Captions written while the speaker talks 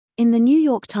In the New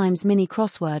York Times mini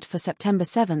crossword for September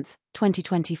 7,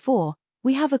 2024,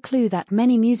 we have a clue that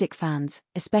many music fans,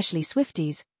 especially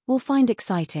Swifties, will find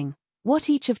exciting: what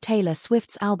each of Taylor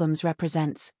Swift's albums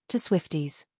represents to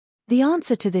Swifties. The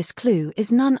answer to this clue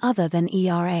is none other than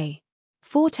ERA.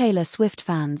 For Taylor Swift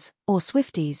fans, or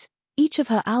Swifties, each of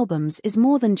her albums is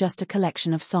more than just a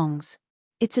collection of songs.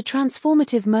 It's a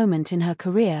transformative moment in her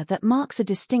career that marks a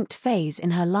distinct phase in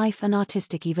her life and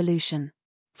artistic evolution.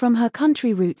 From her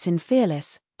country roots in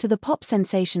Fearless, to the pop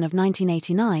sensation of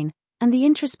 1989, and the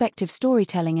introspective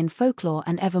storytelling in Folklore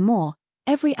and Evermore,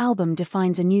 every album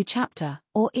defines a new chapter,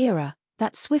 or era,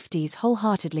 that Swifties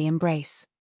wholeheartedly embrace.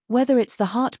 Whether it's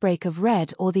the heartbreak of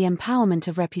Red or the empowerment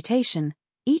of Reputation,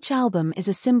 each album is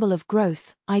a symbol of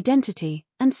growth, identity,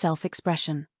 and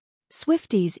self-expression.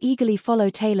 Swifties eagerly follow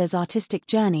Taylor's artistic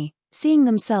journey, seeing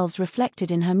themselves reflected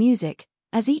in her music,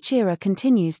 as each era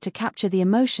continues to capture the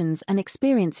emotions and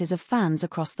experiences of fans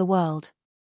across the world.